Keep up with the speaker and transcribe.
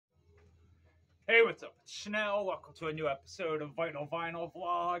Hey, what's up? It's Chanel. Welcome to a new episode of Vital Vinyl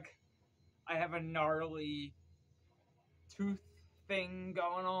Vlog. I have a gnarly tooth thing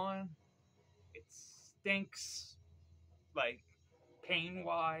going on. It stinks, like, pain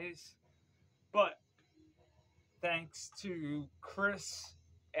wise. But thanks to Chris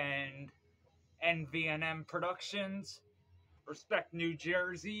and NVNM Productions, respect New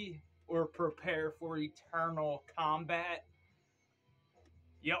Jersey or prepare for eternal combat.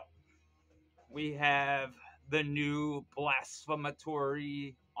 Yep, we have the new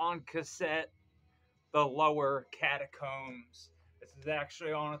Blasphematory on cassette, the Lower Catacombs. This is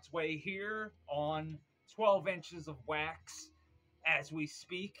actually on its way here on 12 inches of wax as we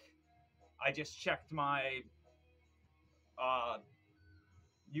speak. I just checked my uh,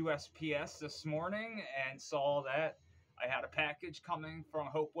 USPS this morning and saw that I had a package coming from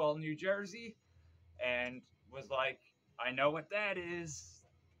Hopewell, New Jersey, and was like, I know what that is.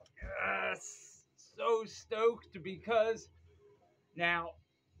 Yes! So stoked because now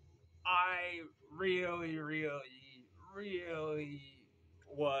I really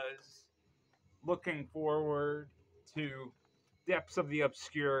was looking forward to Depths of the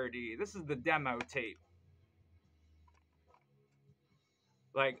Obscurity. This is the demo tape.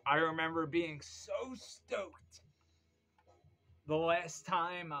 Like, I remember being so stoked the last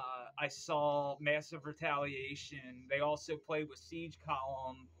time I saw Massive Retaliation. They also played with Siege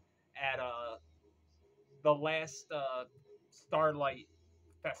Column at the last Starlight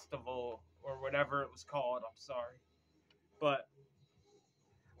Festival or whatever it was called. I'm sorry. But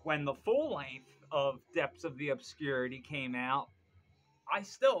when the full length of Depths of the Obscurity came out, I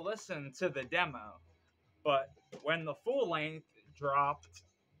still listened to the demo. But when the full length dropped,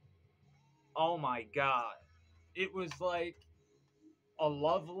 oh my god. It was like a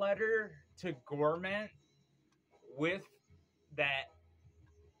love letter to Gorement with that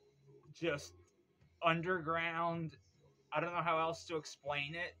just underground, I don't know how else to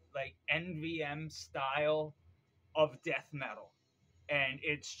explain it, like NVM style of death metal. And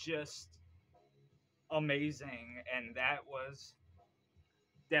it's just amazing. And that was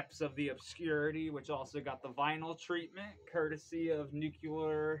Depths of the Obscurity, which also got the vinyl treatment, courtesy of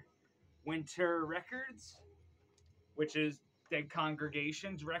Nuclear Winter Records, which is Dead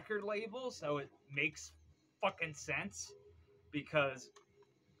Congregation's record label. So it makes fucking sense because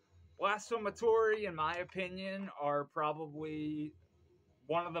Blasphematory, in my opinion, are probably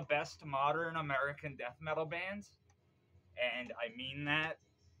one of the best modern American death metal bands. And I mean that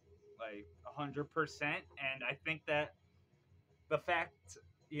like 100%. And I think that the fact,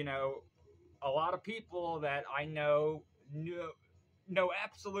 you know, a lot of people that I know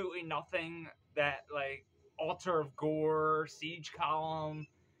absolutely nothing that like Altar of Gore, Siege Column,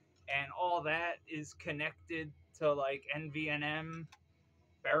 and all that is connected to like NVNM,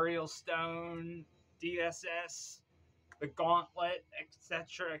 Burial Stone, DSS, the Gauntlet,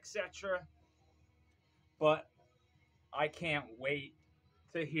 etc., etc. But I can't wait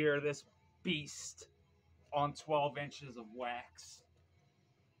to hear this beast on 12 inches of wax.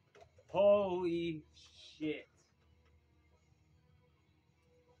 Holy shit.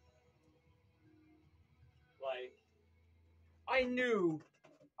 Like, I knew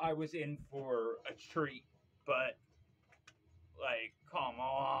I was in for a treat, but, like, come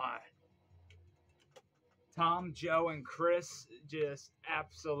on. Tom, Joe, and Chris just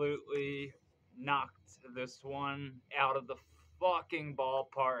absolutely knocked this one out of the fucking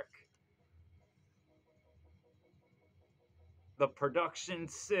ballpark. The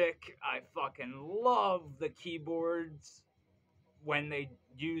production's sick. I fucking love the keyboards when they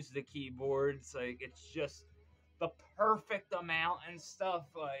use the keyboards. Like, it's just the perfect amount and stuff.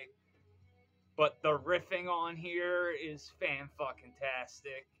 Like, but the riffing on here is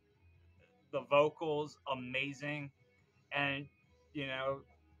fan-fucking-tastic. The vocals, amazing. And, you know,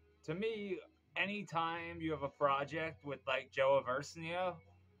 to me, anytime you have a project with, like, Joe Aversario,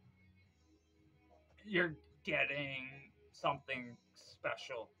 you're getting something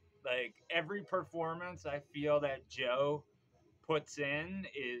special. Like, every performance I feel that Joe puts in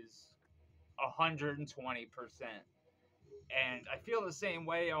is 120%. And I feel the same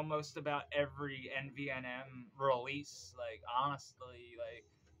way almost about every NVNM release. Like, honestly, like,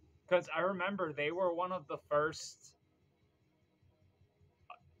 because I remember they were one of the first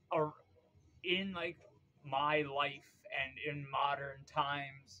in, like, my life and in modern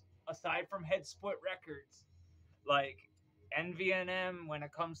times, aside from Head Split Records, like, NVNM, when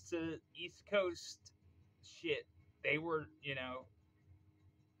it comes to East Coast shit, they were, you know,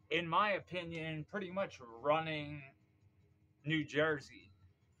 in my opinion, pretty much running New Jersey,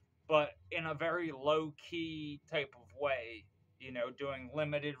 but in a very low key type of way, you know, doing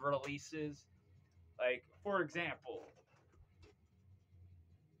limited releases. Like, for example,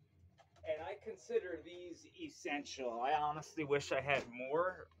 and I consider these essential. I honestly wish I had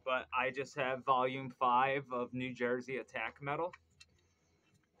more, but I just have volume 5 of New Jersey Attack Metal.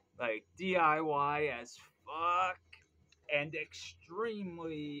 Like, DIY as fuck, and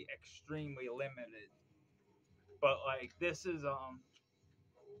extremely, extremely limited. But, like, this is,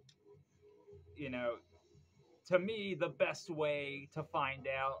 you know, to me, the best way to find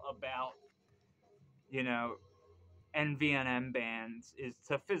out about, you know, NVNM bands is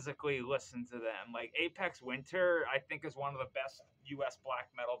to physically listen to them. Like Apex Winter, I think is one of the best US black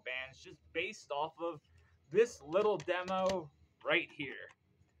metal bands just based off of this little demo right here.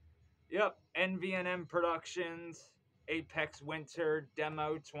 Yep, NVNM Productions, Apex Winter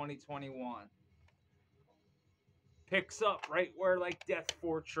demo 2021. Picks up right where like Death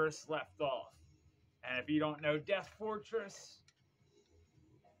Fortress left off. And if you don't know Death Fortress,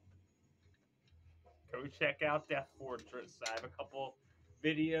 go check out Death Fortress. I have a couple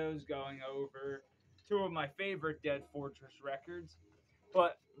videos going over two of my favorite Death Fortress records.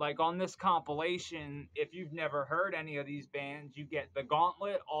 But like on this compilation, if you've never heard any of these bands, you get The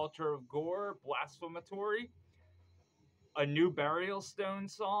Gauntlet, Altar of Gore, Blasphematory, a new Burial Stone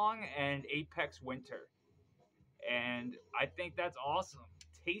song, and Apex Winter. And I think that's awesome.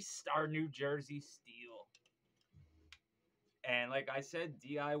 Taste our New Jersey steel. And like I said,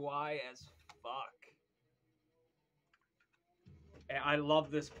 DIY as fuck. And I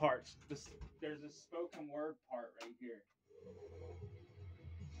love this part. There's a spoken word part right here.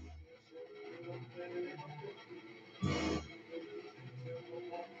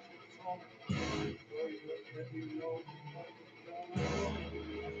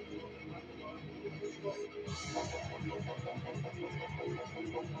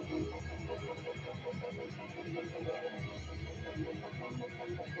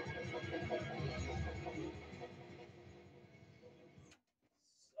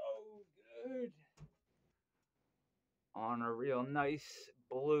 So good. On a real nice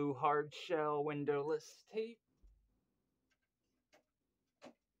blue hard shell windowless tape.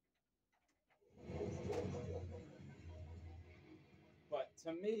 But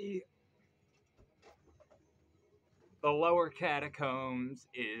to me, the Lower Catacombs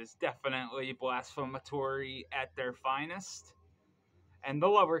is definitely blasphematory at their finest. And the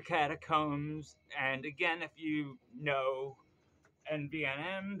Lower Catacombs, and again, if you know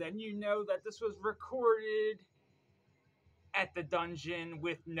NVNM, then you know that this was recorded at the Dungeon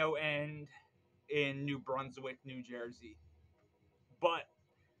with No End in New Brunswick, New Jersey. But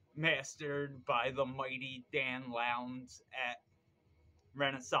mastered by the mighty Dan Lowndes at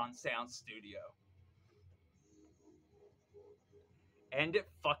Renaissance Sound Studio. And it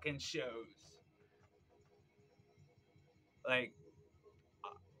fucking shows. Like,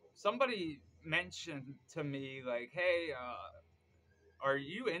 somebody mentioned to me, like, hey, are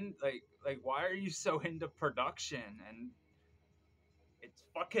you in, like, why are you so into production? And it's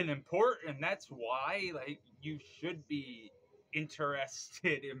fucking important. That's why, like, you should be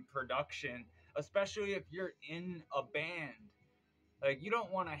interested in production, especially if you're in a band. Like, you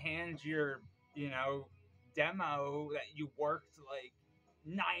don't want to hand your, demo that you worked like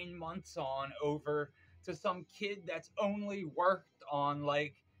 9 months on over to some kid that's only worked on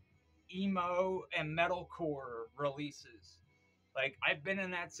like emo and metalcore releases. Like, I've been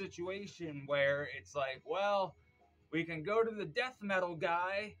in that situation where it's like, well, we can go to the death metal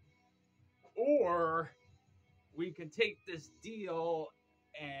guy, or we can take this deal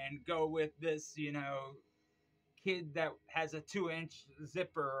and go with this, kid that has a 2-inch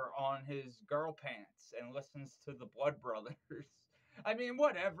zipper on his girl pants and listens to the Blood Brothers. I mean,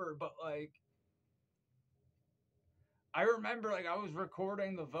 whatever, but like, I remember like I was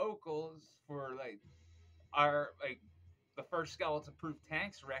recording the vocals for like the first Skeleton Proof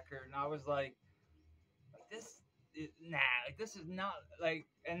Tanks record, and I was like this is not like,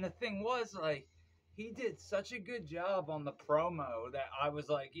 and the thing was like, he did such a good job on the promo that I was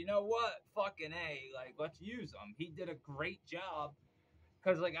like, you know what, fucking A, like, let's use him. He did a great job,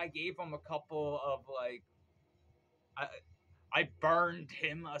 because like I gave him a couple of like, I burned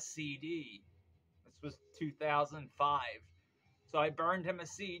him a CD. This was 2005. So I burned him a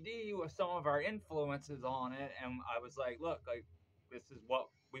CD with some of our influences on it, and I was like, look, like, this is what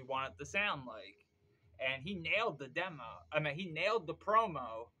we want it to sound like. And he nailed the demo. I mean, he nailed the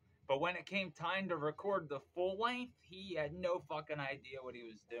promo, but when it came time to record the full length, he had no fucking idea what he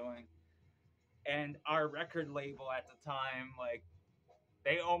was doing. And our record label at the time, like,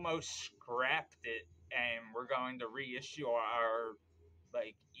 they almost scrapped it, and we're going to reissue our,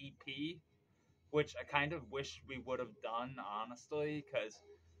 like, EP, which I kind of wish we would have done, honestly, because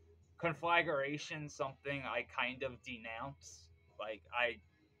conflagration something I kind of denounce. Like I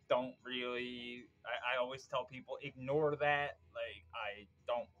don't really. I always tell people ignore that. Like I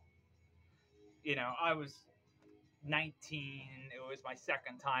don't. I was 19. It was my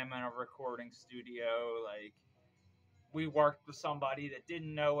second time in a recording studio. Like we worked with somebody that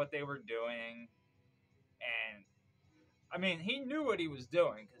didn't know what they were doing, and I mean he knew what he was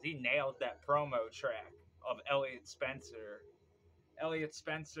doing because he nailed that promo track of Elliot Spencer. Elliot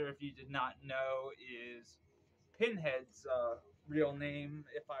Spencer, if you did not know, is Pinhead's real name,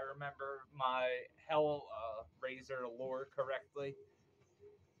 if I remember my Hellraiser lore correctly.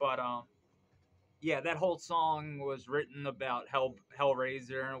 But yeah, that whole song was written about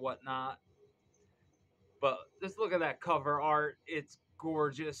Hellraiser and whatnot. But just look at that cover art; it's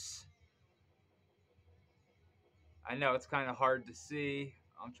gorgeous. I know it's kind of hard to see.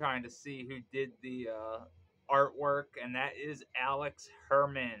 I'm trying to see who did the artwork, and that is Alex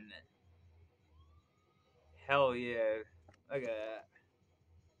Herman. Hell yeah! Look at that.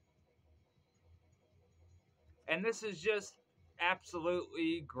 And this is just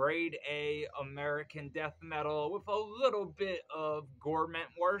absolutely grade A American death metal with a little bit of Gorement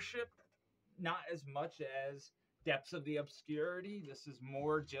worship. Not as much as Depths of the Obscurity. This is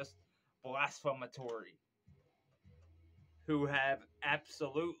more just Blasphematory, who have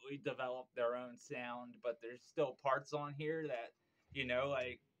absolutely developed their own sound, but there's still parts on here that,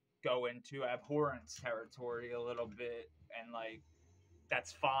 like go into abhorrence territory a little bit, and like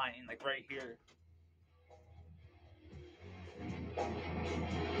that's fine. Like right here.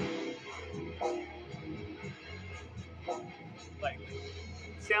 Like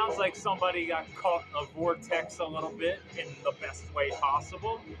sounds like somebody got caught in a vortex a little bit in the best way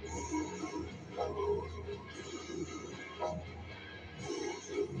possible.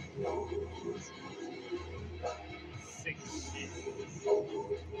 Sick shit.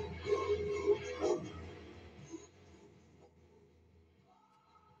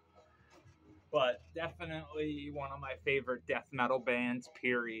 But definitely one of my favorite death metal bands,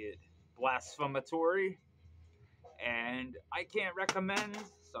 period. Blasphematory. And I can't recommend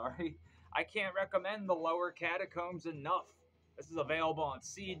the Lower Catacombs enough. This is available on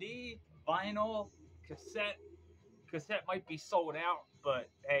CD, vinyl, cassette. Cassette might be sold out, but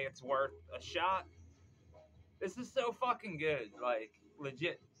hey, it's worth a shot. This is so fucking good. Like,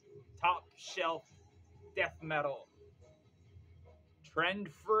 legit top shelf death metal. Trend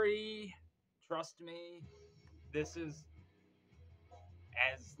free. Trust me. This is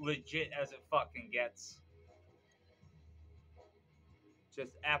as legit as it fucking gets.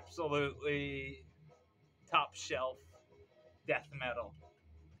 Just absolutely top shelf death metal.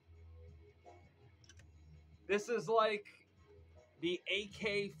 This is like the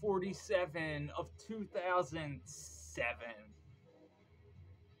AK 47 of 2007.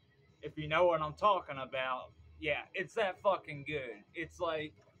 If you know what I'm talking about, yeah, it's that fucking good. It's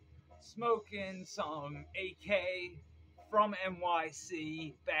like smoking some AK from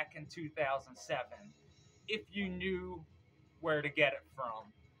NYC back in 2007, if you knew where to get it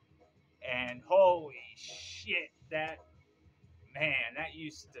from. And holy shit, that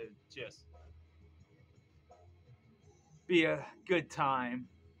used to just be a good time.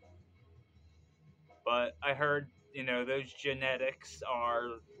 But I heard, those genetics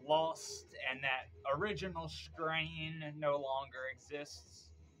are lost and that original strain no longer exists.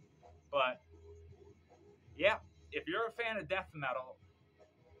 But yeah, if you're a fan of death metal,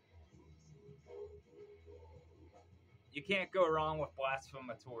 you can't go wrong with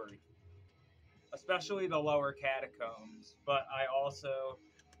Blasphematory, especially the Lower Catacombs. But I also,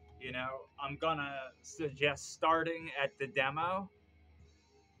 I'm gonna suggest starting at the demo.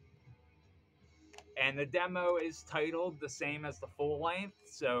 And the demo is titled the same as the full length,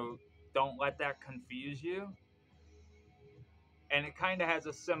 so don't let that confuse you. And it kind of has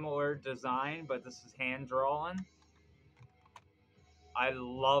a similar design, but this is hand drawn. I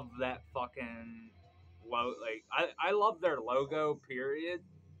love that fucking I love their logo, period.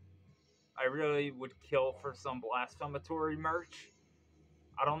 I really would kill for some Blasphematory merch.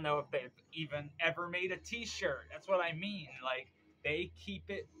 I don't know if they've even ever made a t-shirt. That's what I mean. Like, they keep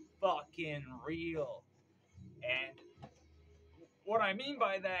it fucking real. And what I mean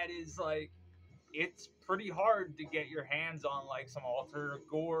by that is, like, it's pretty hard to get your hands on, like, some Alter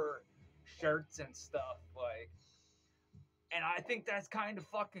Gore shirts and stuff. Like, and I think that's kind of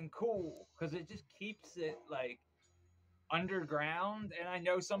fucking cool because it just keeps it, like, underground. And I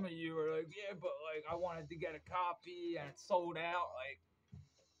know some of you are like, yeah, but, like, I wanted to get a copy and it's sold out. Like,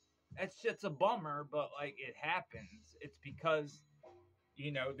 that's just a bummer, but, like, it happens. It's because,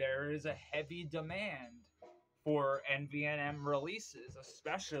 there is a heavy demand for NVNM releases,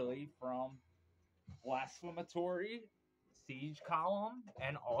 especially from Blasphematory, Siege Column,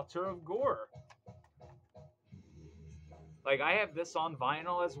 and Altar of Gore. Like, I have this on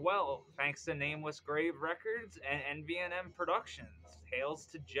vinyl as well, thanks to Nameless Grave Records and NVNM Productions. Hails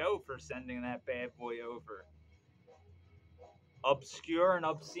to Joe for sending that bad boy over. Obscure and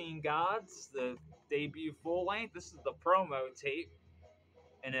Obscene Gods, the debut full length. This is the promo tape,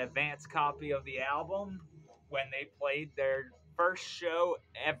 an advance copy of the album when they played their first show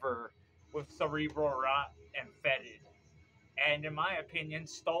ever with Cerebral Rot and Fetid. And in my opinion,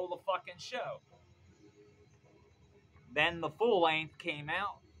 stole the fucking show. Then the full length came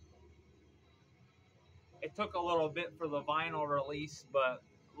out. It took a little bit for the vinyl release, but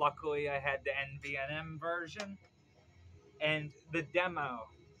luckily I had the NVNM version. And the demo.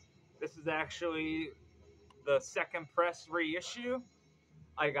 This is actually the second press reissue.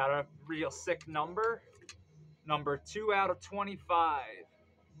 I got a real sick number. Number 2 out of 25.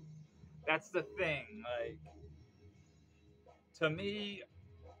 That's the thing. Like, to me,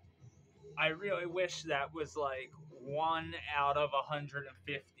 I really wish that was like 1 out of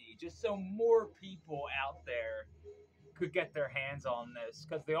 150, just so more people out there could get their hands on this.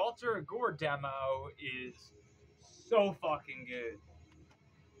 Because the Altar of Gore demo is so fucking good.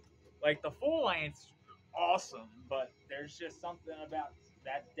 Like, the full length's awesome, but there's just something about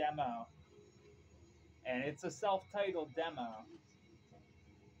that demo. And it's a self-titled demo.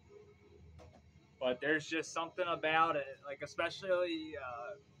 But there's just something about it, like, especially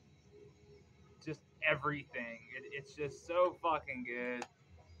just everything. It's just so fucking good.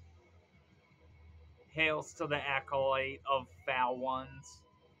 Hails to the acolyte of foul ones.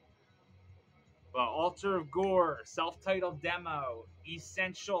 But Altar of Gore, self-titled demo,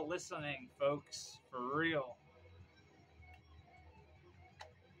 essential listening, folks, for real.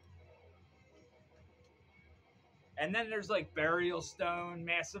 And then there's like Burial Stone,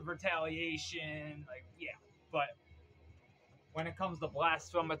 Massive Retaliation, like, yeah. But when it comes to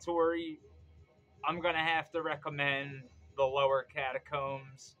Blasphematory, I'm gonna have to recommend the Lower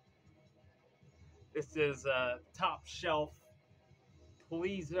Catacombs. This is a top shelf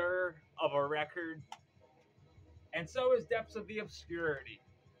pleaser of a record. And so is Depths of the Obscurity.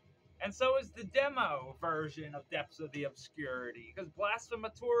 And so is the demo version of Depths of the Obscurity. Because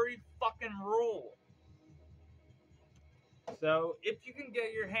Blasphematory fucking rule. So if you can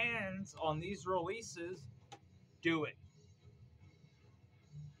get your hands on these releases, do it.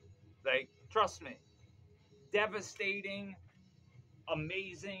 Like, trust me. Devastating,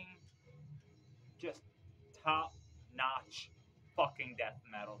 amazing, just top-notch fucking death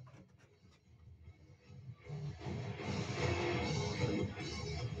metal.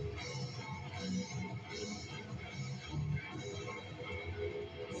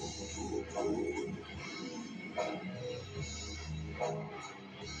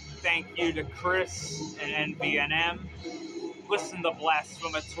 Thank you to Chris and NVNM. Listen to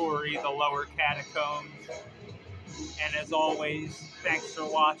Blasphematory, the Lower Catacombs. And as always, thanks for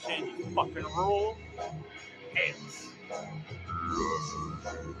watching. You fucking rule. Hits.